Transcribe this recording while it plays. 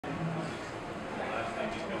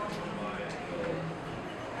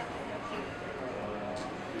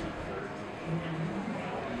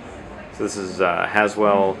So this is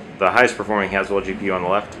Haswell, the highest performing Haswell GPU on the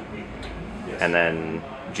left, and then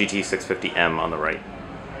GT650M on the right.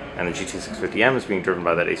 And the GT650M is being driven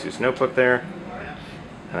by that ASUS notebook there,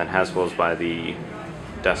 and then Haswell's by the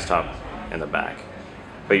desktop in the back.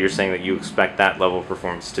 But you're saying that you expect that level of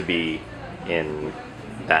performance to be in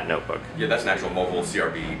that notebook? Yeah, that's an actual mobile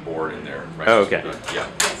CRB board in there. Right? Oh, okay. Yeah.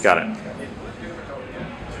 Got it.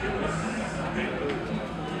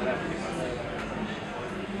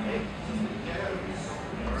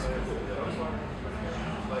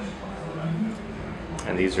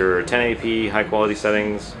 And these are 1080p high quality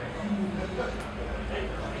settings.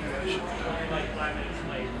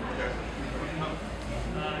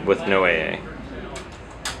 With no AA.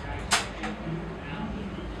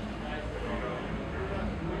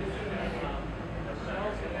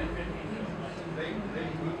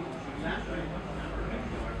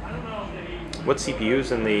 What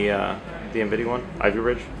CPU's in the NVIDIA one? Ivy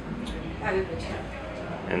Ridge? Ivy Ridge.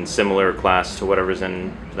 And similar class to whatever's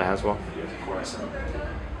in the Haswell?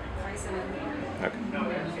 Okay.